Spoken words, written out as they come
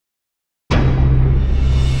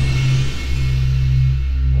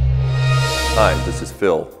Hi, this is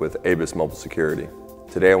Phil with ABUS Mobile Security.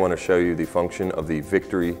 Today I want to show you the function of the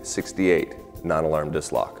Victory 68 non-alarm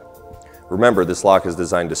disc lock. Remember, this lock is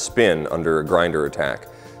designed to spin under a grinder attack,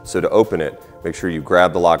 so to open it, make sure you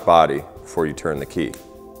grab the lock body before you turn the key.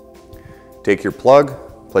 Take your plug,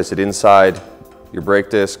 place it inside your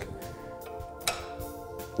brake disc,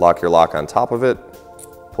 lock your lock on top of it,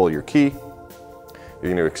 pull your key.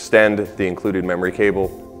 You're going to extend the included memory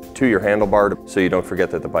cable to your handlebar so you don't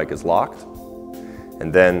forget that the bike is locked.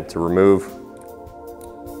 And then to remove,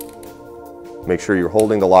 make sure you're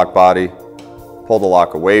holding the lock body, pull the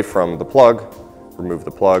lock away from the plug, remove the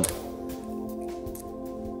plug,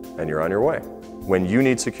 and you're on your way. When you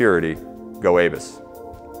need security, go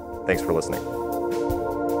ABUS. Thanks for listening.